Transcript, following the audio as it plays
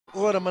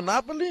What, a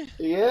Monopoly?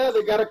 Yeah,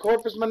 they got a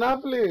Corpus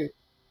Monopoly.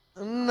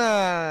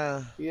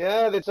 Nah.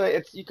 Yeah,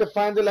 it's you can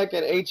find it like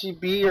at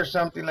HEB or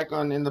something like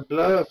on in the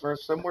bluff or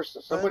somewhere.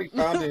 Somebody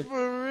found it. For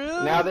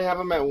Now real? they have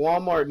them at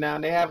Walmart. Now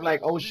they have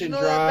like Did you Ocean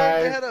know that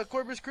Baker Drive. had a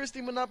Corpus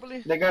Christi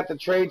Monopoly? They got the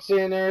Trade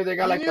Center. They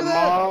got You like the knew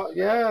that?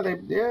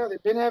 mall.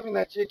 They've been having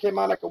that shit. Came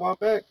out like a while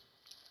back.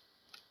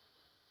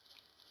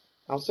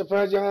 I'm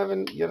surprised you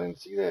didn't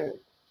see that.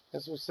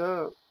 That's what's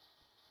up.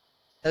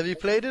 Have you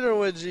played it or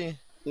what, G?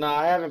 No,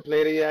 I haven't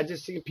played it yet. I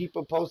just seen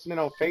people posting it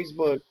on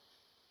Facebook.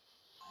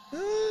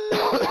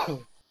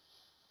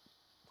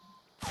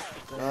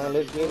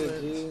 Let's get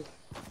it, G.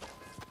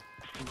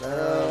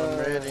 Oh, I'm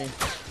ready.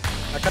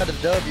 I caught a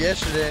dub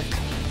yesterday.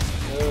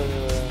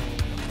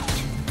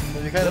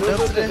 Have you caught a dub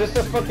today? Is this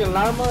a fucking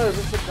llama? Is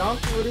this a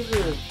donkey? What is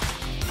this?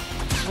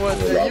 What,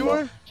 that you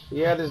were?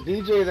 Yeah, this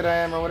DJ that I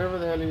am or whatever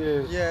the hell he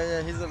is.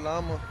 Yeah, he's a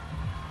llama.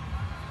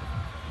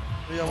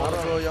 Y'all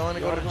wanna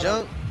go to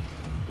junk?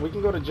 We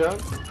can go to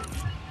junk.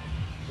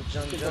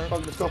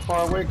 Let's go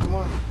far away, come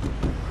on.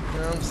 You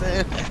know what I'm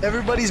saying?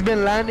 Everybody's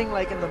been landing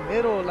like in the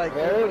middle, like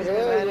everybody's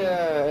been landing.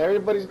 Yeah,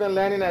 everybody's been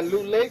landing at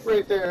Loot Lake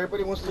right there.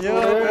 Everybody wants to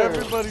go there.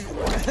 Everybody.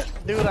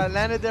 Dude, I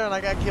landed there and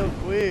I got killed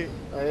quick.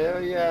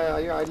 Hell yeah,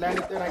 I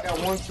landed there and I got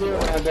one kill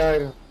and I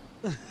died.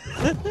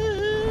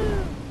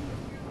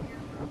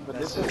 But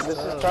this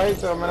is tight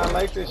though, man. I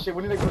like this shit.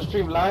 We need to go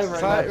stream live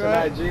right now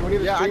tonight, G. We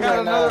need to stream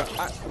right now.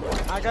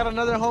 I got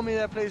another homie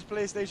that plays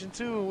PlayStation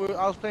 2.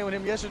 I was playing with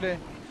him yesterday.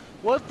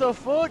 What the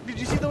fuck? Did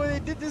you see the way they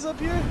did this up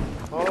here?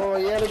 Oh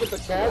yeah, look at the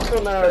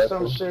castle now or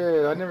some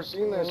shit. I never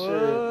seen that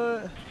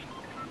shit.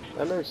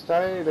 That looks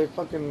tight. They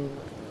fucking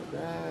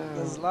damn.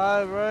 It's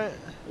live, right?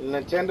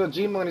 Nintendo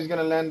G Money's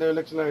gonna land there.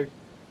 Looks like.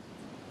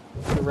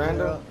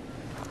 Random. Yeah.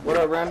 What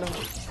up, Random?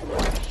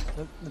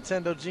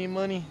 Nintendo G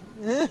Money.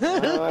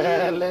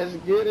 Yeah, let's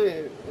get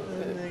it.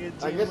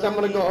 I guess I'm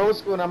gonna go old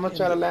school and I'm gonna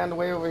try to land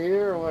way over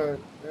here or what?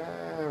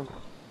 Damn.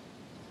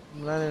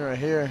 I'm landing right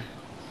here.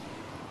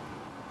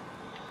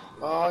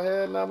 Oh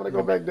hell no, I'm gonna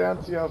go back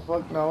down to y'all.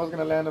 Fuck no, I was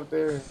gonna land up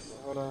there.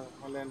 Hold on,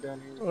 I'm gonna land down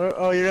here.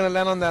 Oh, you're gonna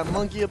land on that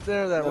monkey up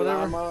there, that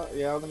whatever? Llama.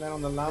 Yeah, I was gonna land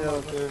on the llama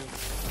up there.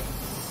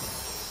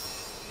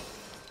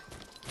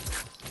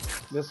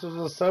 This was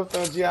what's up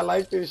though, G. I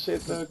like this shit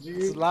though, G.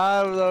 It's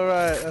live though,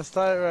 right? That's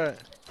tight, right?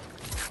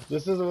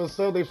 This is what's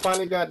up. They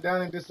finally got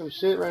down and did some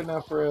shit right now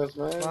for us,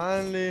 man.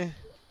 Finally.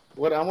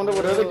 What? I wonder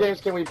what other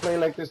games can we play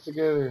like this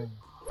together?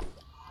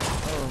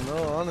 I don't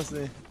know,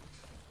 honestly.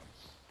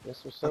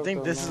 That's what's up, I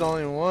think this is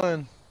only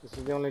one. This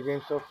is the only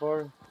game so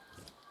far.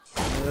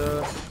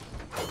 Yeah.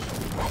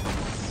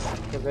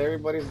 Because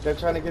they're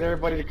trying to get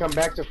everybody to come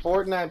back to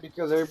Fortnite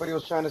because everybody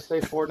was trying to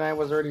say Fortnite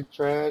was already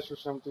trash or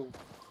something.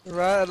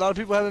 Right, a lot of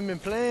people haven't been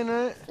playing,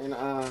 right? And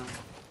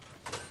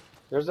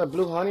there's a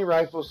blue honey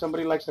rifle.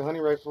 Somebody likes the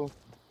honey rifle.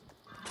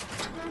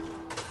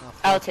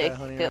 I'll take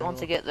it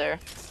once I get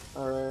there.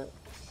 Alright.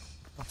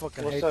 I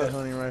fucking hate that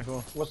honey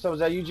rifle. What's up? Is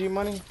that UG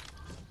Money?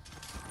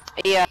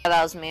 Yeah,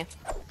 that was me.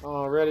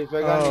 Already, so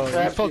I got any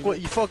traps.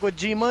 You fuck with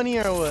G Money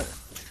or what?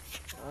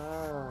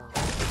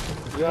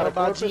 You got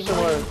about G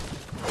Money?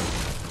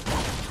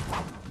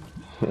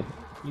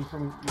 You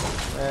from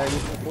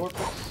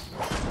Corpus?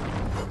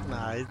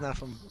 Nah, he's not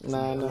from.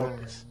 Nah, no.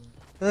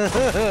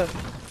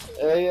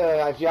 Hey,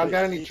 if y'all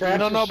got any traps, you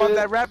don't know about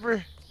that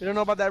rapper? You don't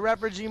know about that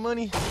rapper G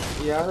Money?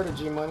 Yeah, I heard of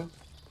G Money.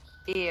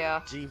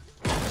 Yeah. G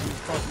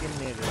fucking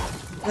nigga.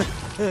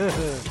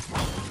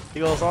 He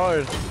goes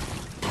hard.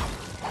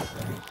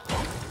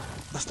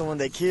 That's the one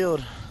they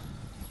killed.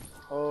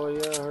 Oh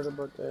yeah, I heard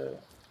about that.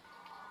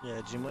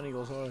 Yeah, G Money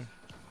goes hard.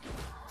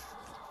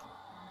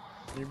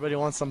 Anybody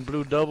want some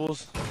blue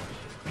doubles?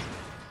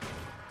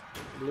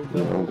 Blue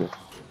doubles?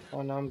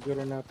 Oh no, I'm good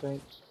on that,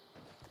 thanks.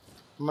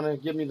 I'm gonna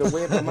give me the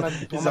whip. I'm gonna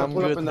pull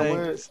up in the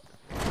whip.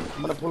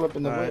 I'm gonna pull up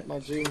in the whip, my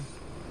G.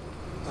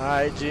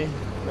 Alright, G.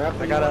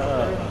 I got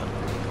a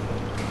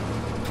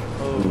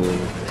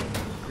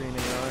green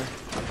AR.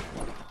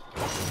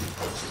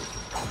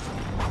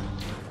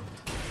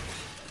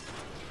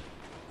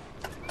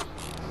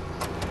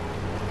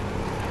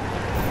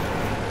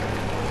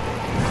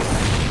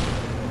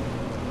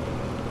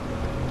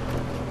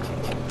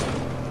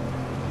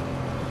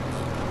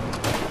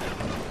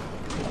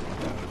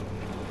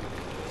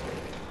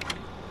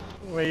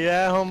 Where you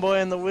at,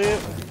 homeboy, in the whip?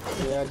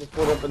 Yeah, I just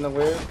pulled up in the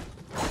whip.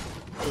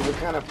 We're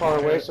kind of far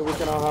away, so we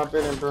can all hop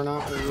in and burn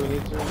off if we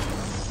need to.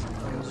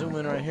 I'm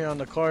zooming right here on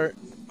the cart.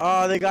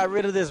 Oh, they got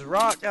rid of this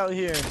rock out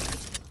here.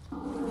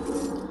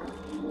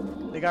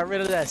 They got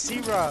rid of that sea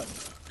rock.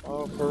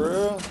 Oh, for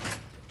real?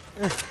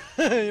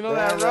 You know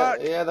that rock?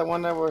 Yeah, the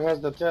one that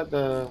has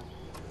the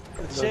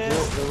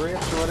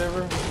ribs or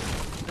whatever.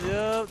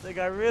 Yep, they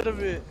got rid of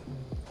it.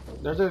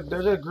 There's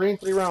a green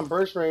 3-round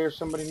burst right here.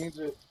 Somebody needs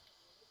it.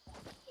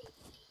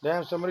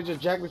 Damn, somebody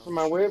just jacked me from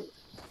my whip.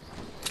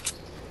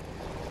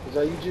 Is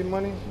that you, G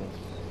Money?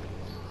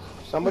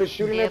 Somebody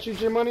shooting at you,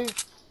 G Money?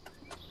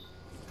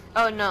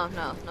 Oh no.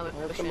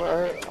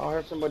 I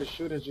heard somebody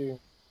shoot at you.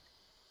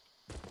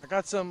 I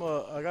got some.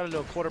 I got a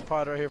little quarter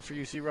pod right here for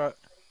you, C-Rock.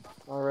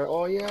 Alright.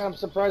 Oh yeah, I'm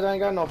surprised I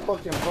ain't got no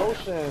fucking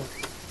potion.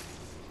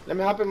 Let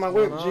me hop in my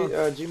whip,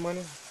 G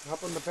Money.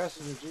 Hop on the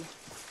passenger, G.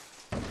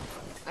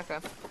 Okay.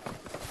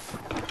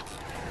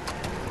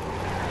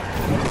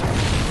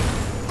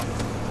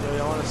 Yo,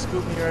 y'all wanna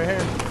scoop me right here?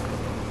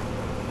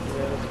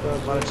 Yeah, let's go.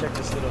 I'm about to check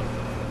this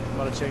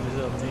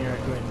little thing right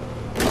quick.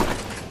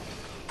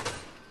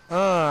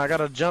 I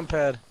got a jump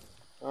pad.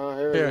 Oh,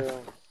 here Here. we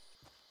go.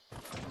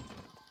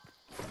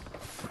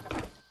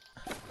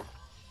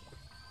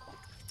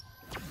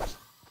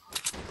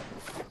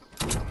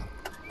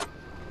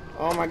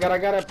 Oh my god, I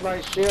gotta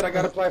apply shit. I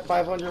gotta apply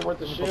 500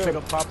 worth of Go shit. pick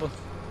up Papa.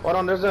 Hold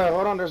on, there's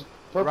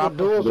purple Rappa.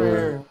 duels right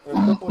here. There's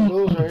purple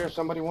duels right here.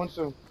 Somebody wants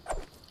them.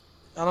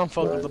 I don't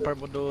fuck with the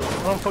purple duels.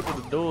 I don't fuck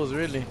with the duels,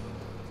 really.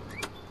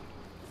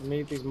 Let me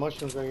eat these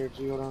mushrooms right here,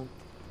 G. Hold on.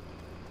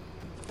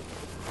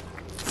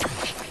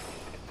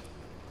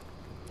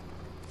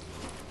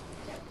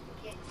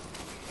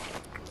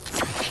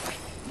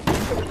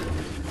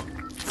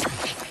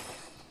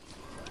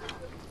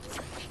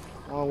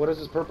 Oh, what is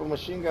this purple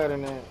machine gun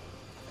in there?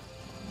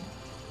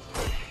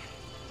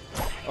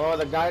 Oh,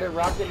 the guided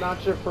rocket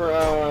launcher for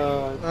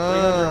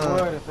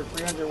 300 wood. For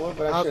 300 wood,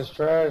 but that's just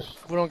trash.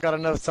 We don't got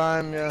enough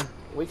time, yeah.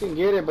 We can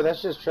get it, but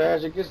that's just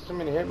trash. It gets too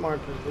many hit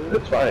markers, dude.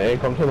 It's fine. Hey,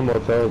 come to the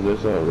motel.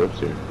 There's rips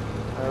here.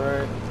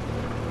 Alright.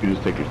 You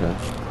just take your time.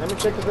 Let me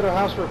check this little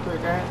house real quick,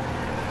 man.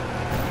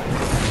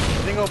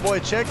 I think old boy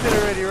checked it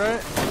already,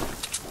 right?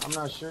 I'm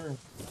not sure.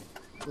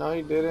 No,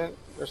 he didn't.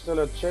 There's still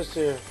a chest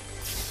here.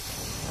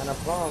 And a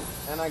pump.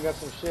 And I got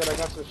some shit. I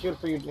got some shit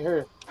for you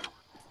here.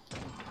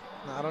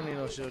 Nah, I don't need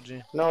no shield,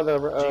 G. No, the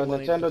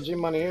G-Money. Nintendo G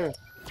Money here.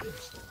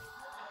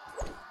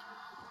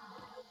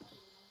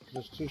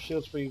 There's 2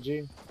 shields for you,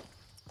 G.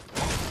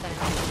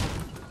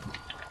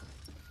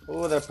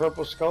 Oh, that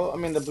purple scope. I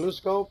mean, the blue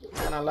scope.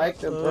 And I like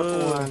the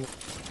purple one.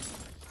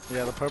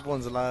 Yeah, the purple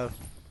one's alive.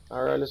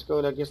 Alright, let's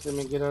go. I guess let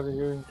me get out of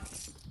here.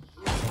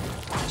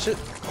 Shit.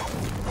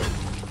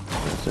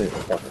 Say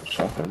fucking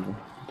shotgun, bro.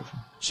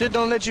 Shit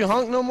don't let you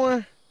honk no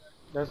more?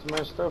 That's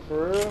messed up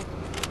for real.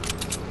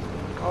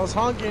 I was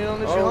honking, it don't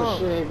let you Oh honk.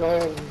 shit, go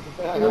ahead.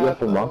 They left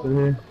the boss in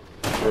here.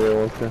 Everyone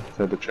wants to.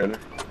 Said the trainer.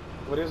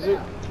 What is it?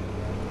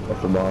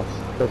 That's the boss.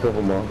 That's the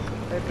boss.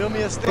 Hey, build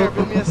me a stair,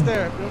 build me a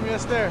stair, build me a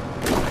stair.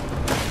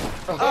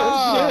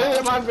 Oh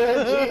shit, my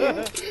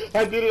bad, G.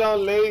 I did it all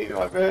late,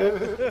 my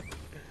bad.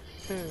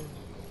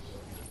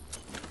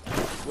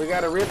 We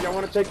got a rift. Y'all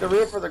want to take the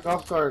rift or the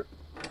golf cart?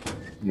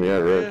 Yeah,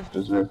 rift.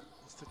 Just rift.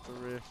 Let's take the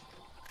rift.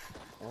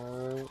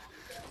 Alright.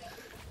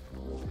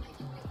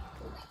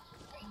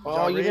 Y'all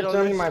Oh, you read can all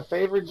tell me this? my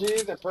favorite,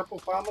 G? The purple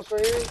Famos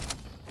right here? Yeah,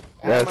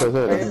 And that's my it.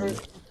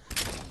 favorite,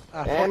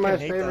 I and my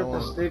fucking hate favorite, that the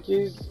one.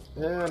 stickies.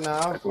 Yeah, now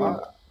I'll hit Come on,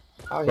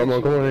 you come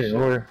on, with here. this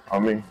Come shit. here.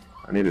 On me.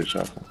 I need a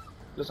shotgun.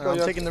 Let's Nah, go, I'm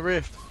y'all. taking the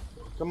rift.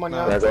 Come on, Nah,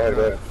 y'all. Yeah, go ahead,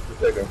 go ahead. Just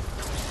take him.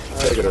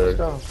 Take it Let's already.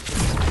 go.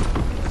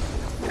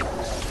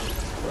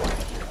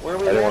 Where are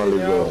we I don't wanna landing,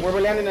 lose y'all? those. Where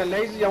we landing at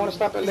Lazy? Y'all want to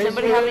stop at Does Lazy?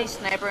 anybody have any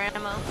sniper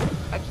ammo?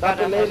 I Stop got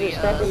a it, lazy, heavy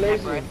stop it,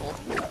 lazy. sniper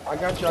rifle. I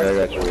got you. Yeah, I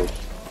got you.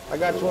 I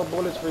got 12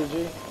 bullets for you,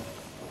 G.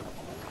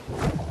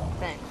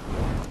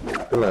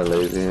 Thanks. You're not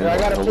lazy. Yeah, I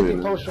got a 50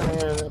 Nobody- potion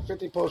here.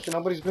 50 potion.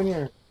 Nobody's been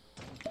here.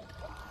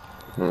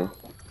 Hmm.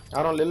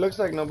 I don't. It looks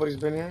like nobody's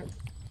been here.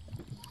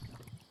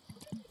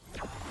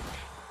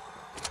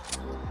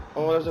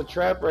 Oh, there's a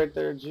trap right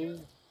there, G.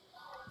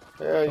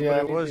 Hell yeah, I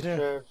Somebody need was these here.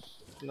 traps.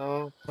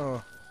 No,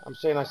 Oh. I'm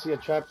saying I see a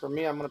trap for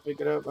me. I'm gonna pick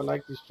it up. I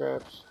like these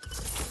traps.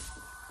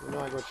 You know,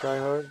 I go try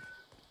hard.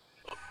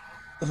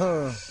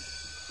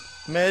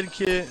 Med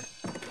kit.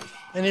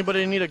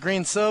 Anybody need a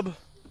green sub?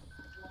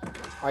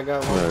 I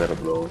got I one. gotta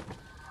blow it.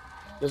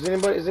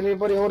 Is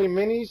anybody holding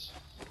minis?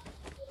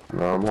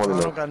 No, I'm I holding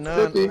don't up. got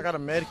none. 50. I got a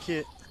med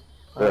kit.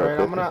 Yeah, Alright,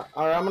 50.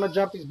 I'm gonna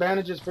drop these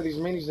bandages for these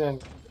minis then.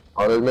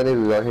 Oh, there's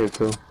minis out here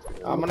too.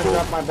 I'm gonna Cool.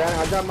 drop my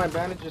I dropped my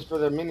bandages for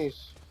the minis.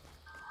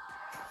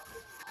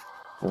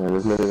 Yeah,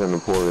 there's minis in the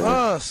pool. Yeah.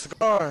 Ah,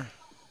 scar.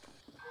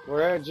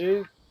 Where at,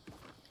 G?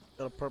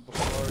 Got a purple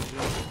scar, G.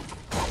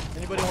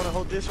 Anybody want to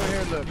hold this right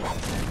here? Look.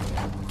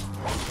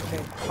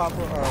 Okay, Papa,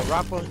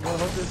 Rappa, you want to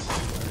hold this?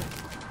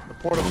 The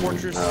Porta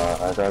Fortress.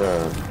 I got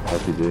a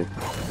RPG.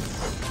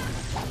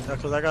 Yeah,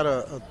 cause I got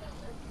a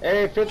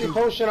Hey, 50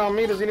 potion on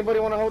me. Does anybody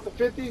want to hold the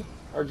 50?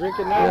 Or drink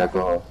it now? Yeah,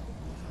 go.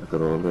 I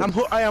got a little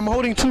bit. I am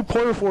holding 2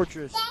 Porta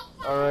Fortress.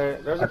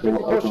 Alright, there's a 50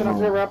 potion up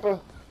here, Rappa.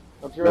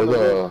 Up here on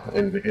There's the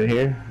bridge. in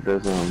here.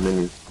 There's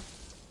minis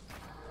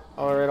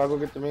Alright, I'll go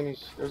get the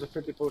minis. There's a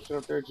 50 potion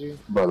up there, G.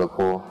 by the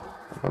pool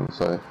on the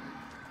side.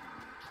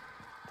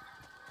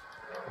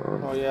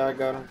 Oh yeah, I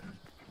got them.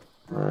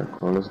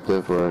 Alright, well, let's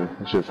dip already.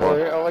 That shit fall.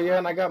 Oh yeah,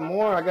 and I got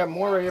more. I got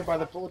more right here by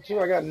the pool too.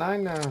 I got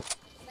 9 now.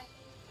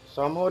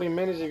 So I'm holding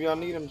minis if y'all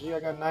need them, G. I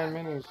got 9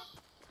 minis.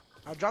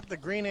 I dropped the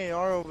green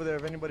AR over there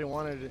if anybody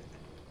wanted it.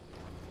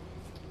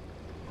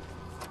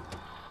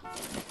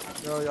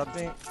 Yo, y'all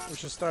think we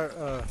should start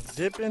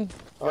dipping?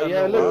 Oh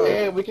yeah, look,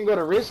 hey, we can go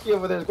to Risky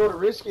over there. Let's go to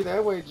Risky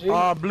that way, G.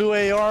 Blue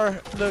AR.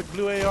 Look,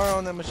 blue AR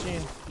on that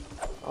machine.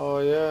 Oh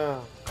yeah.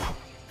 I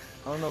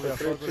don't know if y'all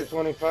fuck with it.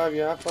 225,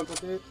 yeah, I fuck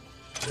with it.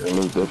 Yeah,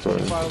 look, that's all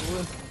right. 25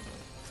 wood.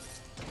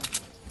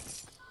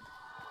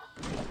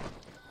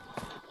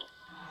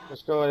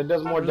 Let's go. It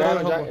does more Where's the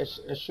other damage.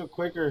 hobo? It shoot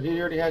quicker. He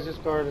already has his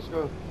car. Let's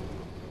go.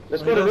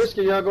 Let's Oh, go he to does?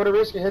 Risky, y'all. Go to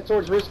Risky. Head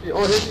towards Risky.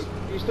 Oh,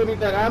 you still need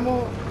that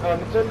ammo,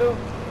 Nintendo?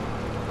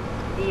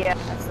 Yeah,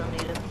 I still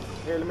need it.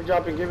 Here, let me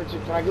drop it and give it to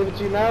you. Can I give it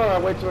to you now, or I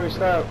wait till we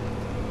stop?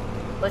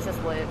 Let's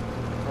just wait.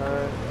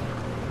 Alright.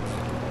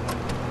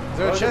 Is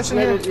there a chest in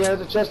here? Yeah,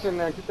 there's a chest in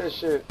there. Get that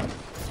shit.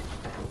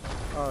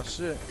 Oh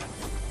shit.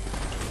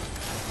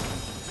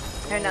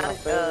 Here now, my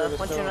favorite, once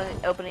let's you're go.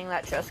 done opening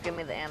that chest, give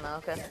me the ammo,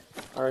 okay?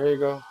 Alright, here you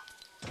go.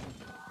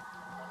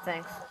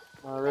 Thanks.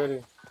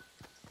 Alrighty.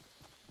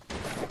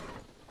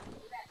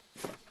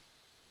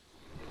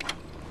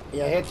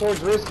 Yeah, head towards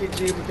Risky,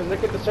 G, because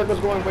look at the circles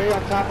going way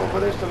on top over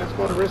there, so let's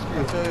go to Risky.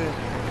 I tell you.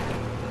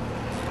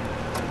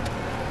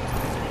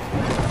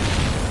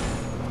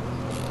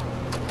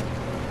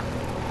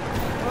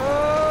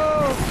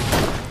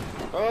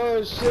 Oh!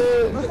 Oh,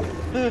 shit!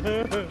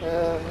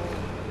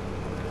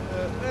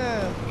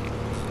 Man.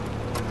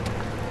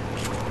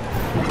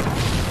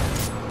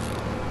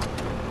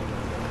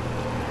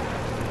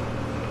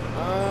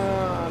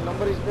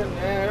 Nobody's been,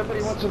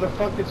 everybody went to the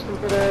fucking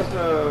stupid ass,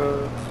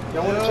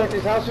 y'all wanna check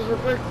these houses real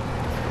quick?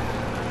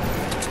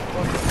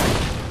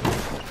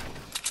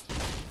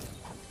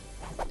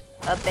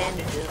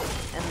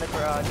 Bandages in the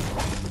garage.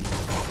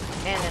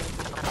 And in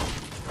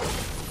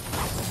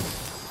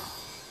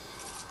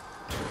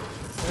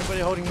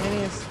Anybody holding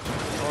minis?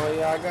 Oh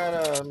yeah, I got,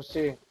 let me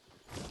see.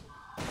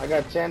 I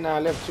got 10 now, I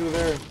left 2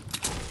 there.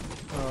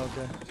 Oh,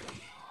 okay.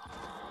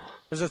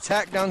 There's a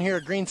tack down here,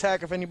 a green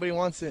tack if anybody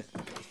wants it.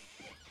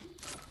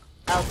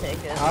 I'll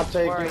take it. I'll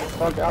take Or- it,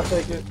 fuck it, I'll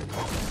take it.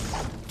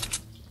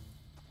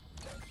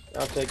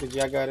 I'll take it,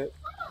 yeah, I got it.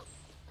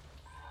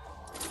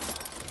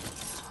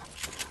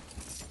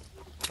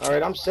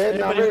 Alright, I'm set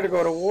now, I'm ready to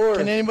go to war.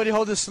 Can anybody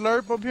hold this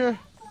slurp up here?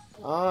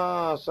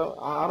 So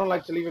I don't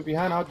like to leave it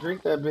behind, I'll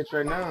drink that bitch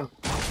right now.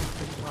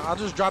 I'll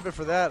just drop it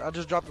for that. I'll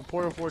just drop the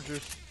Portal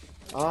Fortress.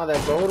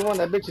 That gold one,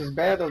 that bitch is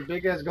bad, those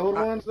big ass gold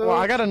ones though. Well,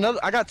 I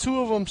got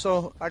 2 of them,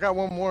 so I got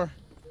 1 more.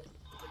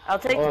 I'll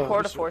take the Oh,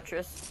 Porta this-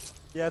 Fortress.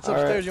 Yeah, it's All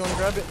upstairs. right. You want to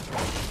grab it?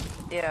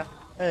 Yeah.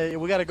 Hey,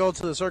 we gotta go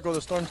to the circle.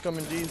 The storm's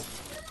coming, G's.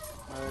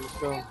 Alright, let's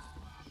go.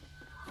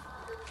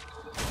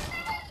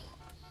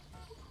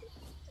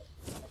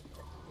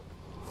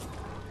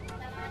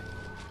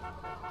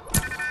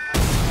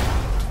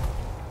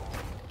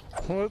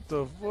 What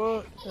the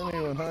fuck? That ain't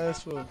even high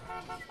as fuck.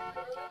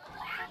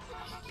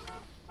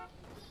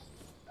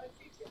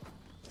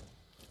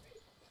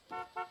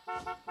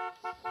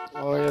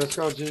 Oh yeah, let's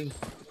go, G.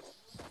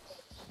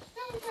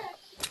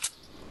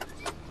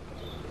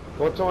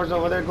 Go towards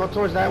over there, go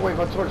towards that way,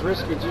 go towards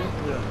Risky, G.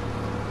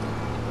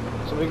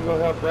 Yeah. So we can go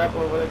help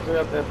Grapple over there, clear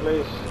up that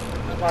place.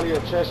 There's probably a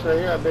chest right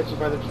here, I bet you,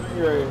 by the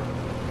tree right here.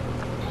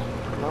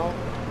 No?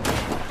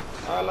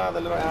 I allow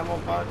the little ammo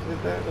box, is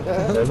that?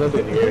 There's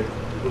nothing here.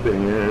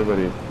 Nothing here.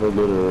 Everybody, no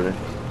loot over there.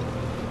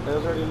 That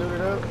was already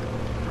looted up?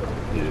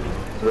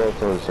 Yeah. We're all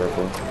towards the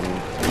circle.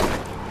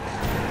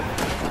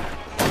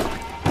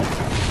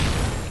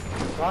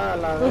 I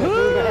allow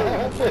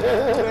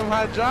Them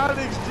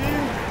hydraulics, G.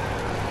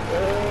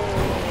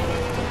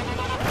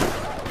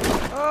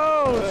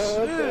 Oh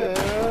shit!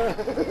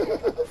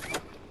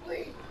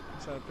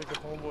 Trying to pick up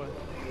homeboy.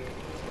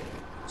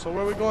 So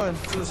where are we going?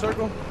 To the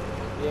circle?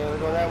 Yeah,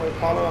 let's go that way,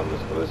 follow up,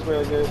 let's go this way,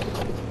 I guess.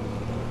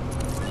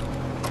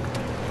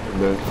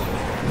 There.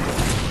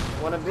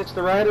 Wanna ditch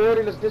the right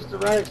already? Let's ditch the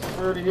right, since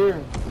we're already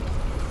here.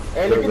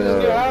 Hey, look at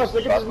this new house,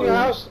 look at this new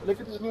house, look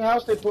at this new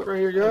house they put right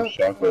here, yo.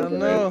 Chocolate I don't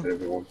know.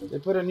 grenades, everyone. They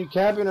put a new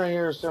cabin right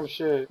here or some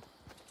shit.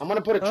 I'm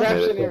gonna put a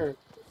traps in here.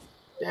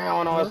 Damn,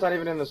 oh no, it's not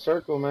even in the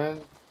circle,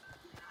 man.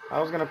 I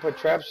was gonna put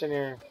traps in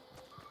here.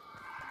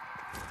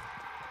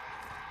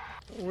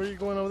 Where are you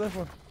going over there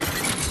for?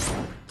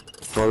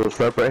 Oh, there's a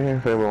slap right here.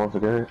 If anyone wants to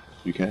get it,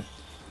 you can.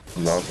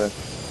 I'm not okay.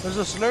 There's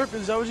a slurp.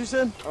 Is that what you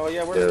said? Oh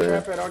yeah, where's the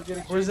Yeah. trap at? I'll get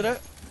it. Where's it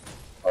at?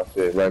 I'll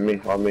see it. Right,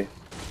 me, on me.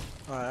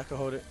 Alright, I can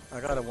hold it. I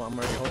got it. I'm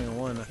already holding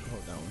one. I can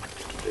hold that one.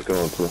 Take it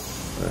on too.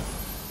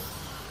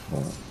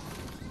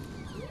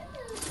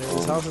 Hey,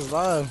 this house is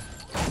live.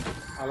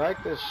 I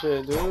like this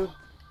shit, dude.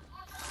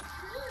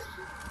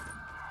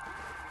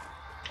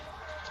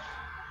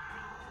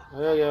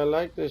 Hell yeah, I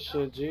like this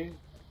shit, G.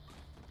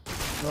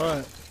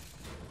 Alright.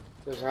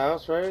 This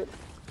house, right?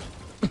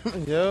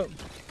 Yep.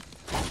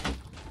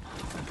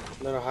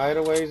 Little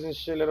hideaways and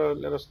shit,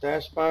 little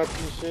stash spots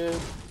and shit.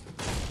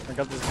 I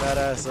got this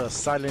badass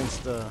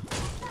silenced.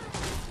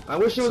 I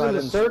wish it was in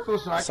the Silent- circle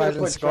so I could silent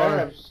put scar.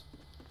 traps.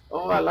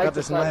 Oh, I like got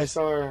this this nice-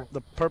 scar.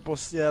 The purple,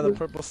 yeah, the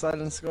purple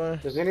silent scar.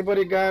 Does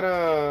anybody got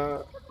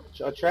a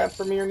trap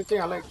for me or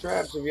anything? I like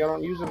traps. If y'all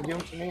don't use them, give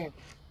them to me.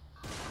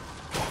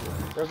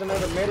 There's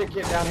another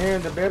medikit down here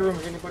in the bedroom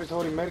if anybody's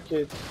holding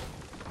medikits.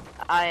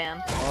 I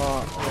am.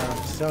 Oh, yeah.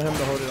 Just tell him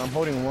to hold it. I'm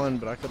holding one,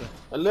 but I could've.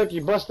 Look,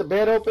 you bust the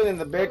bed open and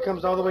the bed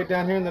comes all the way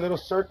down here in the little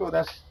circle.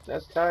 That's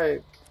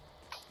tight.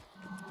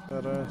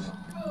 Badass.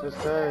 That's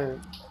tight.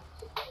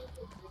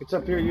 It's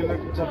up here. You look.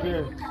 It's up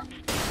here.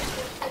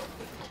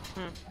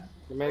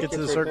 The med Get to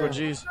the kit's right circle, there.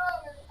 G's.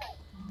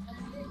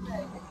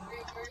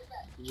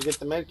 Did you get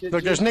the med kit?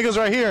 Look, G? there's niggas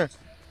right here.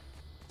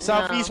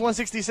 Southeast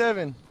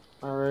 167.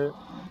 Alright,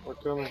 we're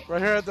coming.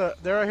 Right here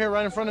they're right here,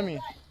 right in front of me.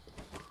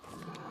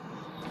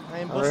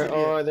 I ain't busted Alright,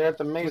 yet. oh, they're at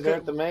the maze, they're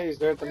at the maze,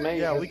 they're at the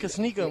maze. Yeah, we can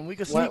sneak them. We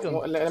can sneak them.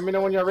 Let me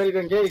know when you're ready to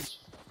engage.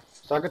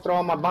 So I can throw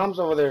all my bombs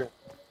over there.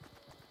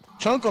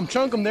 Chunk them.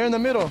 They're in the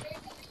middle.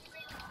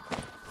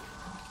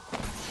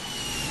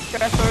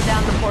 Should I throw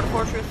down the port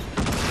fortress?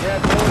 Yeah,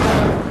 throw it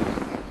down.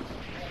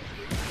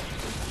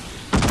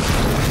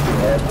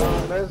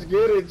 Let's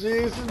get it,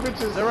 jeez. This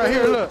bitch is. They're right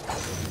here, look.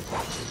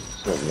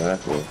 So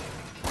massive.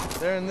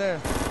 They're in there.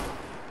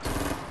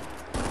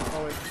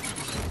 Oh, wait.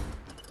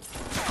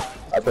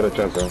 I put a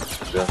chunk on.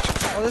 Yeah.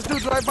 Oh, this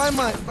dude's right by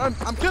mine.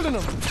 I'm killing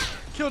him.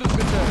 Kill this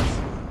bitch ass.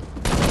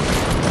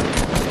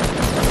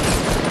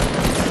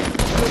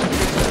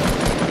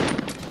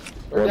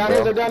 They're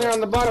down here on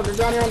the bottom. They're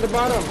down here on the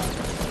bottom.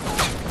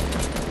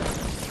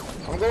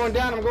 I'm going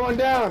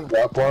down.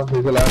 That one,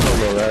 he's the last one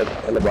though,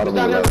 right? On the bottom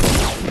of the left.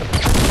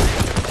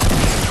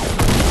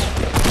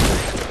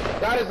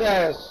 Got his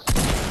ass.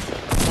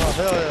 Oh,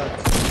 hell yeah.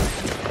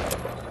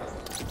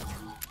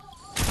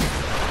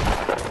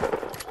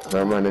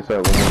 Never mind, they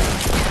said one more.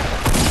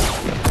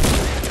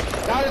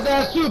 Got his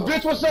ass too,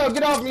 bitch. What's up?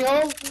 Get off me, ho.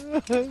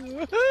 What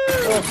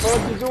the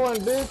fuck you doing,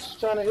 bitch?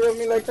 Trying to heal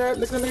me like that?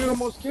 Look at nigga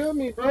almost killed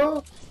me,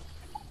 bro.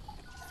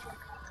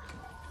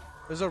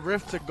 There's a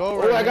rift to go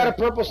Oh, right I got a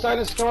here. purple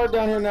silent scar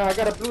down here now. I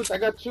got a blue. I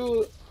got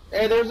two.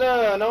 Hey, there's one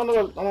I of think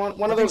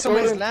those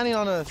somebody's golden. landing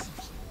on us.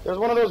 There's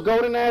one of those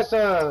golden ass.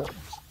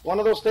 One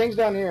of those things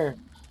down here.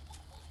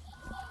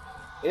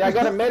 Yeah, I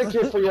got a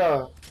medikit for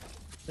y'all.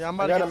 Yeah, I'm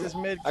about to get this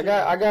mid. I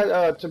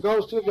got to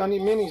goes too. If y'all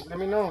need minis, let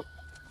me know.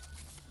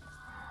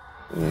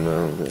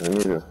 No, I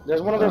need to.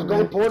 There's one of those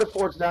gold porta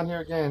forts down here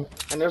again,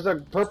 and there's a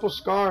purple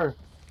scar,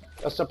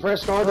 a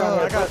suppressed scar down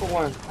here, a purple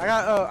one. I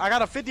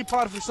got a 50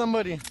 pot for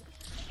somebody.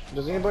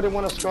 Does anybody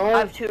want a I scar?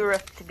 have 2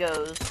 rift to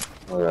goes.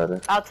 I got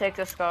it. I'll take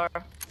the scar.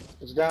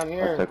 It's down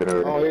here. I'll take it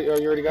already. Oh,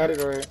 you already got it,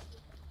 alright.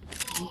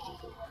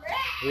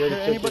 You already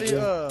Hey, took it,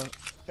 yeah.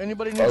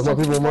 anybody Oh, needs more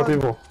something? people, more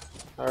people.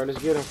 Alright, let's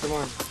get him. Come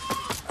on.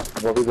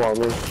 More people on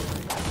me.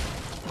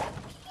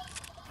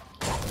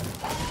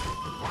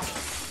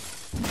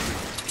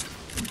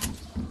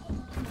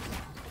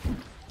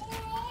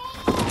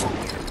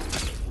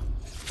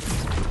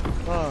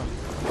 Oh,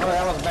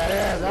 that was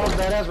badass. That was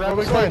badass. Where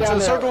we Rapid going? down To the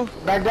there. circle?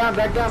 Back down.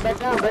 Help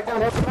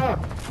him out.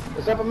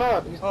 Let's help him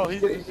out. Oh,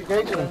 he's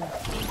engaging him. Okay.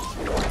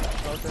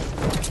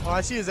 Oh,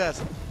 I see his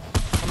ass.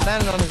 I'm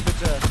landing on his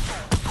bitch ass.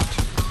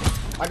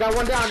 I got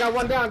one down. Okay. I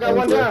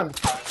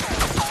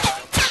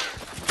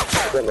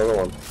got another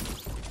one.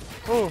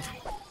 Oh.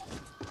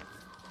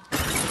 The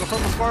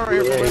purple scar right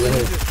here. Yeah, Whoever yeah.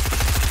 needs it.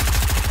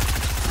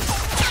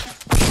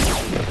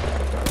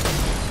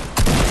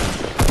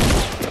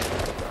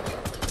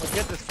 Let's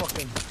get this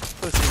fucking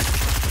pussy.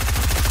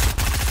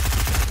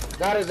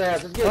 Got his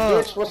ass. Let's get it,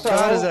 bitch. What's up?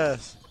 Got his ho?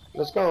 ass.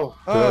 Let's go.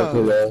 Oh,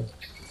 circle.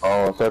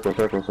 Oh,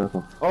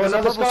 There's a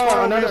another purple scar.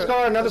 over Another here.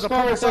 scar. Another There's a scar.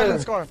 purple right there.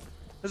 silent scar.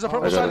 There's a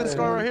purple I got silent it.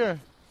 scar right here.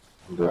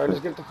 Alright,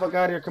 let's get the fuck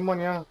out of here. Come on,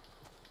 y'all.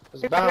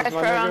 Let's You bounce, guys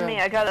my try on nigga. me.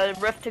 I got a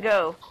rift to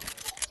go.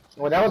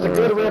 Well, that was a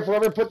good riff.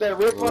 Whoever put that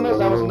riff on us,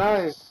 that was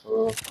nice.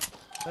 Hell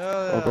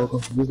yeah.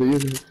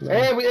 Use it.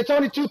 Hey, it's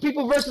only 2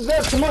 people versus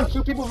us. Come on,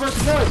 2 people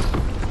versus us.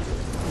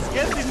 Let's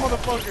get these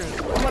motherfuckers.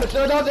 Come on,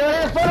 they're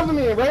here in front of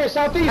me. Right here,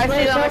 southeast. I Right see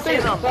here, them, I see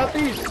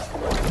southeast. them.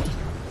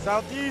 Southeast.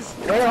 Southeast.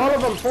 Right here, all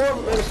of them.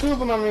 2 of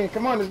them, I mean.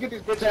 Come on, let's get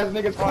these bitch ass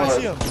niggas. Oh, I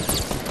see him.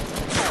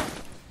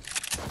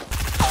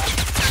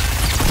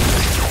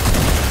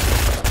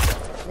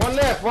 One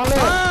left.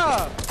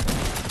 Ah!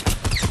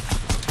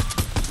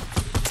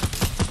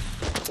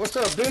 What's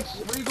up, bitch?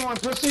 Where you going,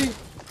 pussy?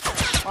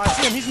 Oh, I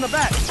see him. He's in the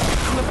back. Let's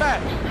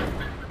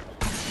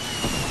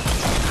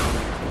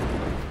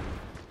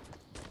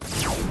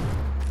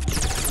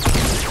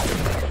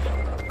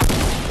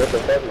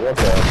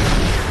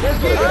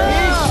get it,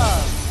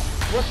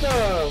 bitch. What's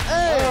up?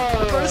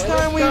 Hey, first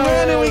time we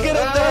win and we get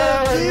a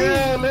dub, G.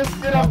 Yeah, let's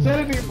get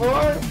opportunity,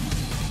 boy.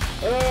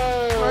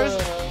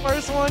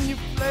 First one you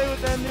play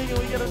with that nigga,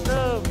 we get a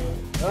dub.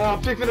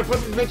 I'm fixing to put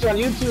this bitch on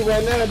YouTube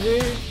right now, G.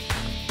 You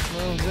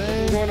know what I'm It's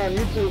saying? going on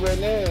YouTube right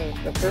now.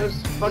 The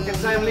first fucking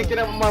time linking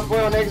up with my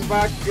boy on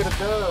Xbox, get a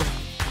dub.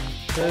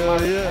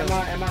 Hell yeah. And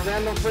my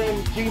random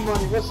friend G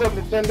Money. What's up,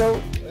 Nintendo?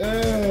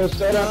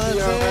 Shout out to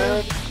y'all,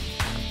 man.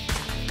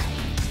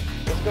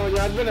 Let's go,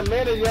 y'all. It's been a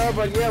minute, y'all,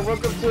 but yeah,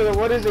 welcome to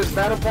what is this?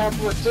 Battle Pass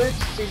for 6,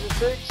 season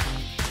 6,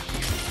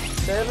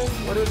 7.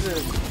 What is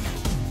this?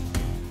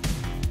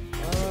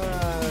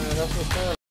 That's what's up.